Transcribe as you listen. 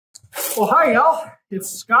Well, hi, y'all. It's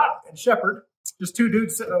Scott and Shepard. Just two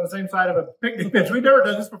dudes sitting on the same side of a picnic bench. We've never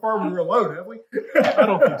done this before when we were alone, have we? I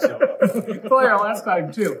don't think so. Probably our last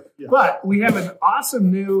time, too. Yeah. But we have an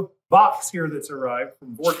awesome new box here that's arrived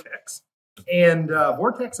from Vortex. And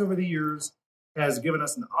Vortex, over the years, has given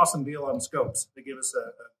us an awesome deal on scopes. They give us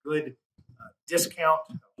a good discount,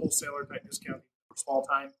 a wholesaler-type discount for small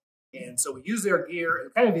time. And so we use their gear.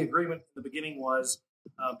 And kind of the agreement in the beginning was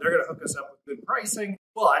they're going to hook us up with good pricing,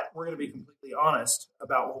 but we're going to be completely honest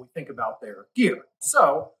about what we think about their gear.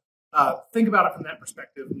 So think about it from that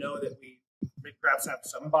perspective. Know that we may perhaps have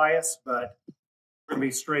some bias, but we're going to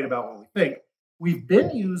be straight about what we think. We've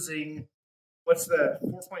been using, what's the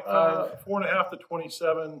 4.5? 4.5 to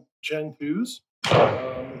 27 Gen 2s,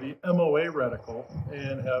 the MOA reticle,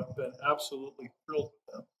 and have been absolutely thrilled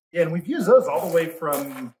with them. Yeah, and we've used those all the way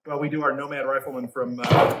from, well, we do our Nomad Rifleman from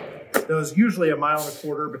those usually 1.25 miles,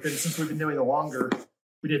 but then since we've been doing the longer,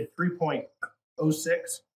 we did 3.06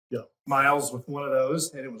 miles with one of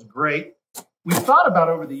those, and it was great. We thought about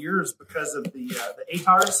over the years because of the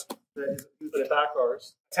ATARs, the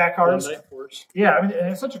TACARs. TACARs. Night Force. Yeah, I mean, and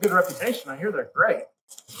it's such a good reputation. I hear they're great.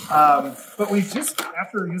 But we've just,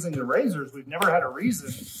 after using the razors, we've never had a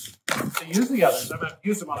reason to use the others. I mean, I've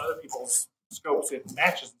used them on other people's scopes and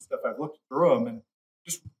matches and stuff. I've looked through them and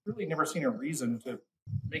just really never seen a reason to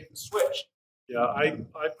make the switch. Yeah, I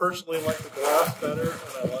personally like the glass better,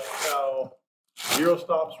 and I like how zero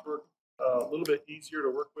stops work a little bit easier to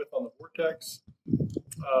work with on the Vortex.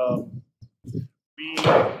 We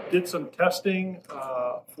did some testing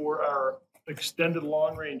for our extended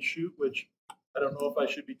long-range shoot, which I don't know if I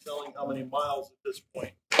should be telling how many miles at this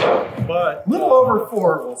point, but a little over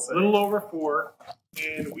 4, we'll say. A little over 4,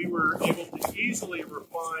 and we were able to easily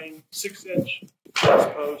refine 6-inch test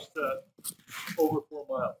post at over 4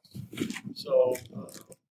 miles. So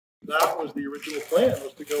that was the original plan,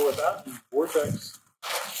 was to go with that. And Vortex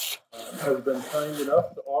has been kind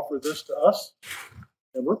enough to offer this to us,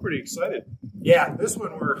 and we're pretty excited. Yeah, this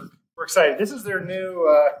one we're excited. This is their new,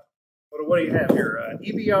 what do you have here?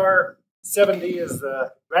 EBR 70 is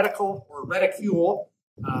the reticle or reticule.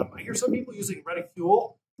 I hear some people using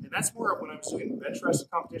reticule, and that's more of when I was doing bench rest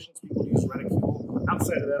competitions. People use reticule.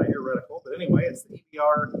 Outside of that, I hear reticle. But anyway, it's the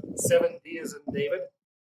EBR 7D as in David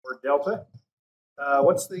or Delta.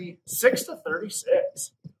 What's the 6 to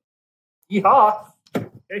 36? Yeehaw!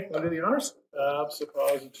 Okay, want to do the honors?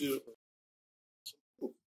 Absolutely.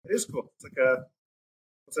 It is cool. It's like a,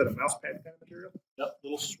 what's that, a mouse pad kind of material? Yep,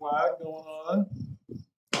 little swag going on.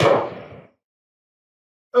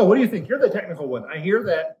 Oh, what do you think? You're the technical one. I hear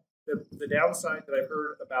that the downside that I've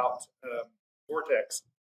heard about Vortex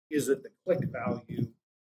is that the click value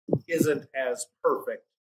isn't as perfect.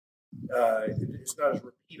 It's not as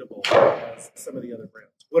repeatable as some of the other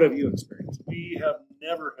brands. What have you experienced? We have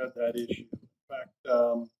never had that issue. In fact,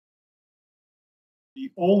 the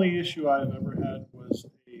only issue I've ever had was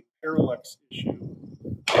a parallax issue.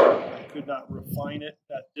 I could not refine it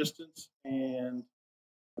that distance, and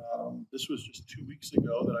this was just 2 weeks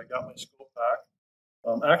ago that I got my scope back.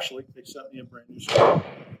 Actually, they sent me a brand new scope,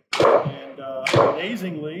 and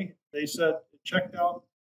amazingly, they said it checked out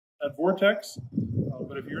at Vortex,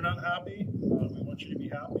 but if you're not happy, we want you to be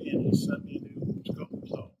happy, and he sent me a new scope.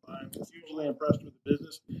 So I'm hugely impressed with the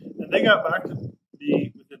business, and they got back to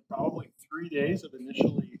me within probably 3 days of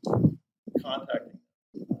initially contacting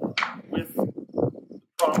them with the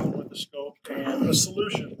problem with the scope and the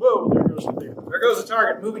solution. Whoa, there goes the paper. There goes the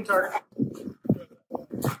target, moving target.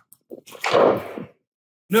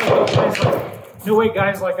 No way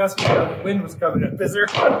guys like us knew the wind was coming up, is there?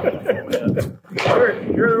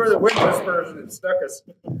 You're where the wind whispers and it stuck us.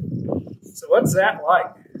 So what's that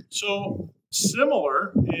like? So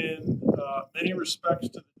similar in many respects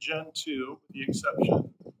to the Gen 2, with the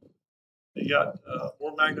exception you got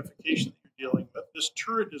more magnification that you're dealing with. This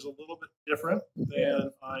turret is a little bit different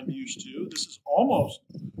than I'm used to. This is almost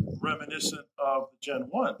reminiscent of the Gen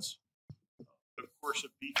 1s. But of course, a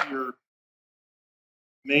beefier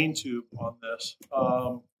main tube on this.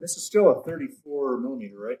 This is still a 34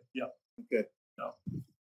 millimeter, right? Yeah. Okay. Yeah.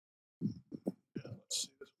 Let's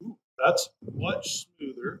see this. Ooh, that's much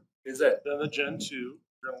smoother. Is it? Than the Gen 2.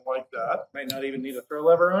 You're going to like that. Might not even need a throw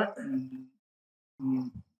lever on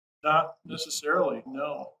it? Not necessarily,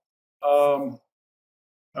 no. I'm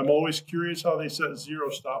always curious how they set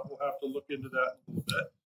zero stop. We'll have to look into that in a little bit.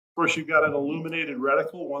 Of course, you've got an illuminated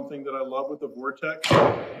reticle. One thing that I love with the Vortex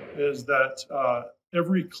is that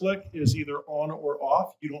every click is either on or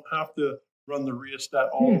off. You don't have to run the rheostat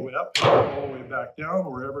all the way up, all the way back down,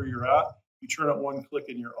 wherever you're at. You turn it one click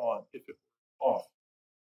and you're on if it's off.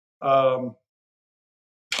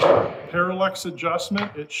 Parallax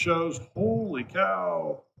adjustment, it shows, holy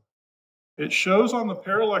cow. It shows on the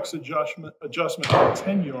parallax adjustment at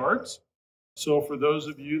 10 yards. So for those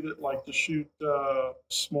of you that like to shoot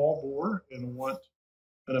small bore and want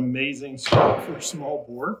an amazing scope for small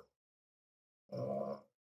bore,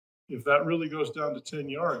 if that really goes down to 10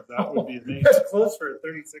 yards, that would be amazing. That's close for a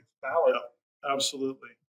 36 power. Yeah, absolutely.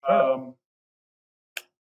 Huh.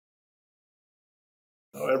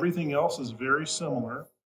 Everything else is very similar.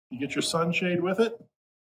 You get your sunshade with it. Of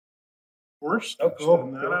course. Oh, cool.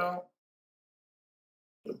 Send that out.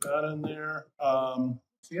 Put that in there.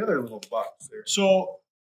 It's the other little box there. So,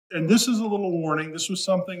 and this is a little warning. This was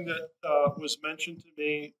something that was mentioned to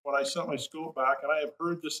me when I sent my scope back, and I have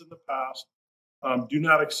heard this in the past. Do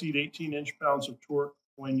not exceed 18 inch-pounds of torque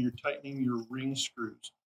when you're tightening your ring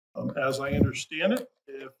screws. As I understand it,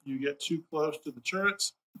 if you get too close to the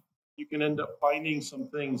turrets, you can end up binding some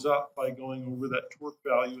things up by going over that torque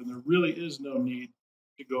value, and there really is no need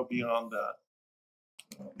to go beyond that.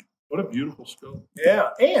 What a beautiful scope. Yeah,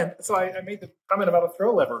 and so I made the comment about a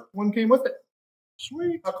throw lever. One came with it.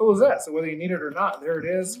 Sweet. How cool is that? So whether you need it or not, there it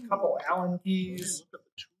is. A couple Allen keys. Look at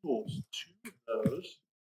the tools. Two of those.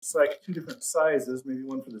 It's like two different sizes, maybe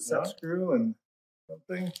one for the set screw and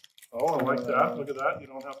something. Oh, I like that. Look at that. You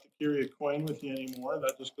don't have to carry a coin with you anymore.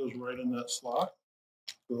 That just goes right in that slot.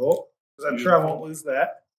 Cool. Because I'm sure I won't lose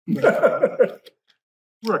that.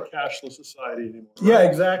 We're a cashless society anymore. Right? Yeah,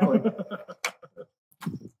 exactly.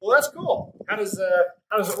 Well, that's cool. How does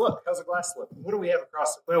it look? How's the glass look? What do we have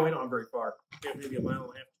across it? Well, we don't have very far. We have maybe a mile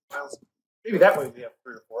and a half, 2 miles. Maybe that way we have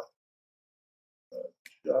 3 or 4.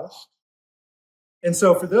 Just. And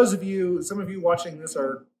so for those of you, some of you watching this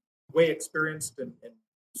are way experienced and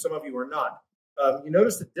some of you are not. You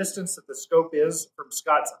notice the distance that the scope is from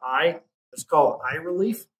Scott's eye. It's called eye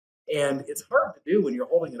relief. And it's hard to do when you're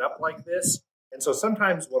holding it up like this. And so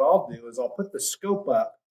sometimes what I'll do is I'll put the scope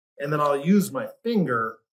up and then I'll use my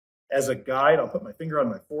finger as a guide. I'll put my finger on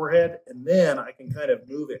my forehead and then I can kind of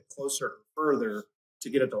move it closer or further to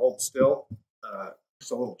get it to hold still.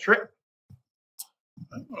 Just a little trick.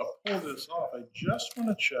 I'm going to pull this off. I just want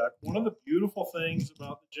to check. One of the beautiful things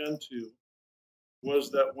about the Gen 2 was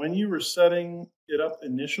that when you were setting it up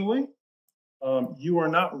initially, you are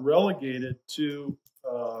not relegated to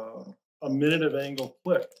a minute of angle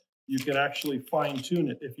click. You can actually fine tune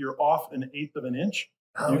it. If you're off 1/8 of an inch,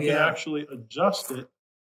 you can actually adjust it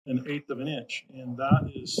 1/8 of an inch. And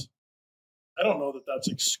that is, I don't know that that's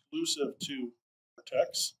exclusive to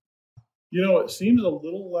Vortex. You know, it seems a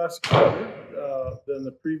little less cluttered than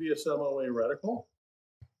the previous MOA reticle.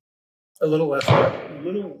 A little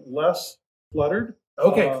less cluttered.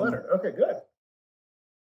 Okay, cluttered. Okay, good.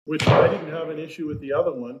 Which I didn't have an issue with the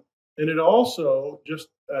other one. And it also, just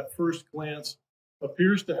at first glance,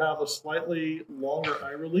 appears to have a slightly longer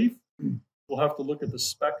eye relief. We'll have to look at the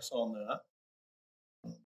specs on that.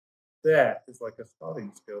 That is like a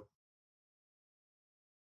spotting scope.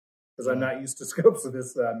 Because I'm not used to scopes with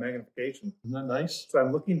this magnification. Isn't that nice? So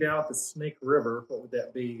I'm looking down at the Snake River. What would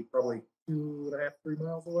that be? Probably 2.5, 3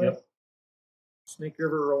 miles away. Yep. Snake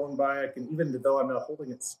River rolling by. I can, even though I'm not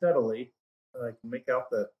holding it steadily, I can make out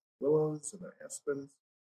the willows and the aspens.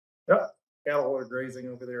 Yep. Cattle are grazing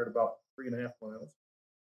over there at about 3.5 miles.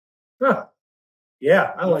 Huh.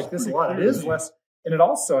 Yeah, I like this a lot. It is less. And it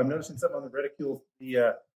also, I'm noticing something on the reticule,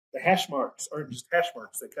 the hash marks aren't just hash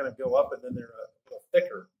marks. They kind of go up and then they're a little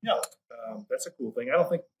thicker. Yeah. That's a cool thing. I don't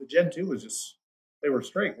think the Gen 2 was just, they were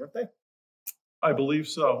straight, weren't they? I believe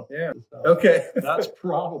so. Yeah. Okay. That's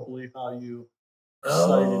probably how you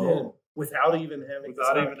sight it in. Without even having to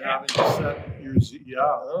set your Z. Yeah.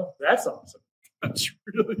 Oh, that's awesome. That's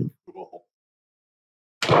really cool.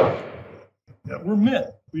 Yeah, we're mint.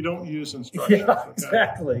 We don't use instructions. Yeah,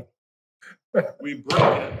 exactly. We bring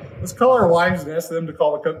it. Let's call our wives and ask them to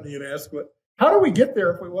call the company and ask how do we get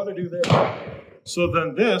there if we want to do this? So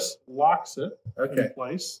then this locks it in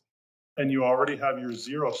place, and you already have your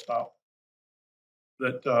zero stop.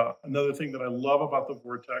 That another thing that I love about the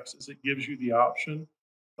Vortex is it gives you the option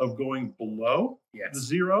of going below the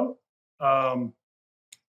zero.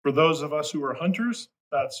 For those of us who are hunters,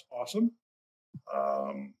 that's awesome.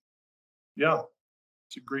 Yeah,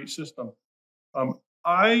 it's a great system. I'm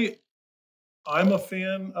a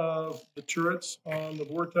fan of the turrets on the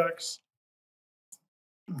Vortex.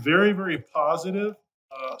 Very, very positive.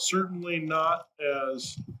 Certainly not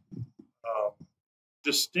as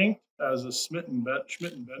distinct as a Schmidt and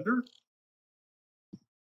Bender,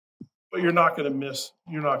 but you're not going to miss.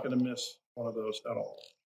 You're not going to miss one of those at all.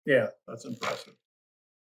 Yeah, that's impressive.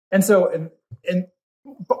 And so,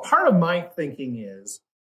 but part of my thinking is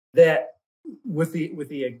that with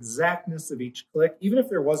the exactness of each click, even if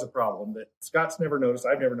there was a problem that Scott's never noticed,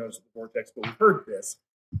 I've never noticed with the Vortex, but we've heard this.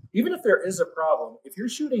 Even if there is a problem, if you're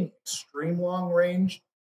shooting extreme long range,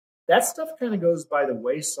 that stuff kind of goes by the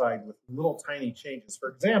wayside with little tiny changes. For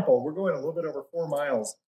example, we're going a little bit over 4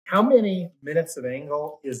 miles. How many minutes of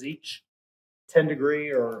angle is each 10 degree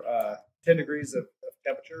or 10 degrees of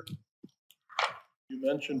temperature? You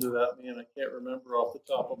mentioned to that, man, I can't remember off the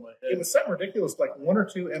top of my head. It was something ridiculous, like 1 or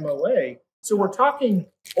 2 MOA. So we're talking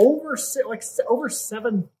over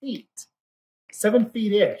 7 feet, 7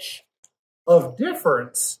 feet-ish of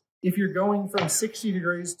difference if you're going from 60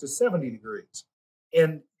 degrees to 70 degrees.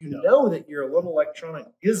 And you know that your little electronic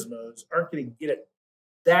gizmos aren't going to get it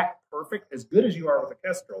that perfect, as good as you are with a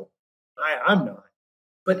Kestrel. I'm not.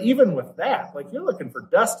 But even with that, like, you're looking for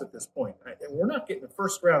dust at this point. And we're not getting a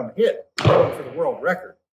first round hit going for the world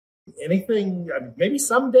record. Anything, I mean, maybe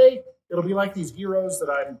someday it'll be like these heroes that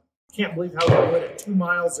I can't believe how they do it at 2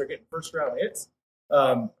 miles. They're getting first round hits.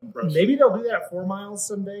 Maybe they'll do that at 4 miles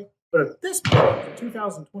someday. But at this point in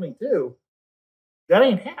 2022, that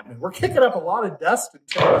ain't happening. We're kicking up a lot of dust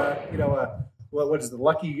until, what is the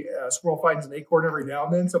lucky squirrel finds an acorn every now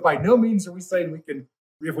and then. So by no means are we saying we can,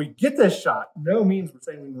 if we get this shot, no means we're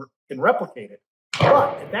saying we can replicate it.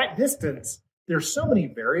 But at that distance, there's so many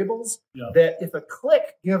variables that if a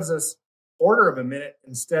click gives us quarter of a minute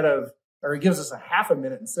instead of, or it gives us a half a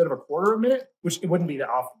minute instead of a quarter of a minute, which it wouldn't be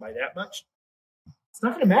off by that much, it's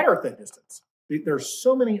not going to matter at that distance. There's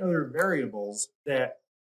so many other variables that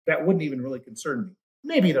wouldn't even really concern me.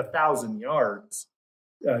 Maybe at 1,000 yards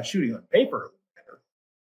shooting on paper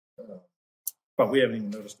would matter. But we haven't even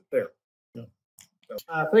noticed it there. No.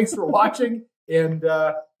 So, thanks for watching. And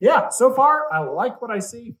so far, I like what I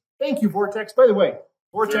see. Thank you, Vortex. By the way,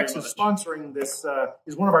 Vortex is sponsoring this,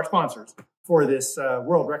 is one of our sponsors for this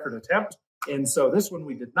world record attempt. And so this one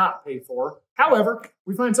we did not pay for. However,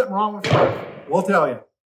 we find something wrong with it, we'll tell you.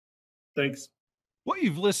 Thanks. What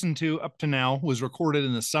you've listened to up to now was recorded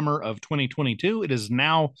in the summer of 2022. It is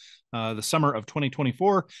now the summer of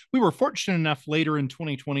 2024. We were fortunate enough later in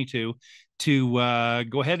 2022 to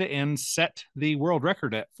go ahead and set the world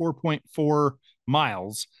record at 4.4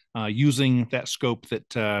 miles using that scope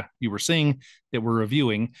that you were seeing that we're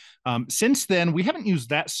reviewing. Since then, we haven't used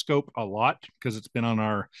that scope a lot because it's been on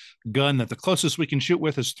our gun that the closest we can shoot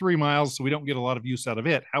with is 3 miles, so we don't get a lot of use out of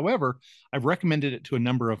it. However, I've recommended it to a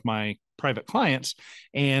number of my private clients,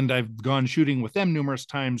 and I've gone shooting with them numerous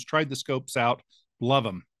times, tried the scopes out, love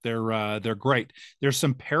them. They're great. There's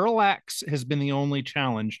some parallax has been the only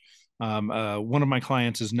challenge. One of my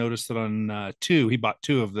clients has noticed that on he bought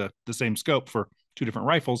 2 of the same scope for 2 different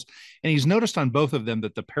rifles, and he's noticed on both of them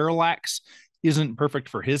that the parallax isn't perfect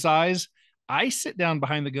for his eyes. I sit down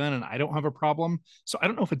behind the gun and I don't have a problem. So I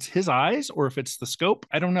don't know if it's his eyes or if it's the scope.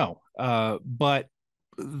 I don't know. But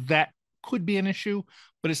that could be an issue,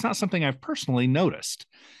 but it's not something I've personally noticed.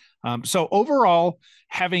 So overall,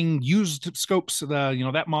 having used scopes,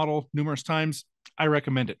 that model numerous times, I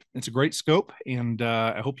recommend it. It's a great scope, and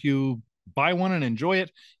I hope you buy one and enjoy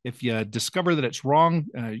it. If you discover that it's wrong,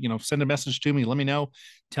 send a message to me. Let me know.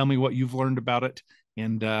 Tell me what you've learned about it.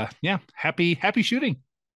 And happy shooting.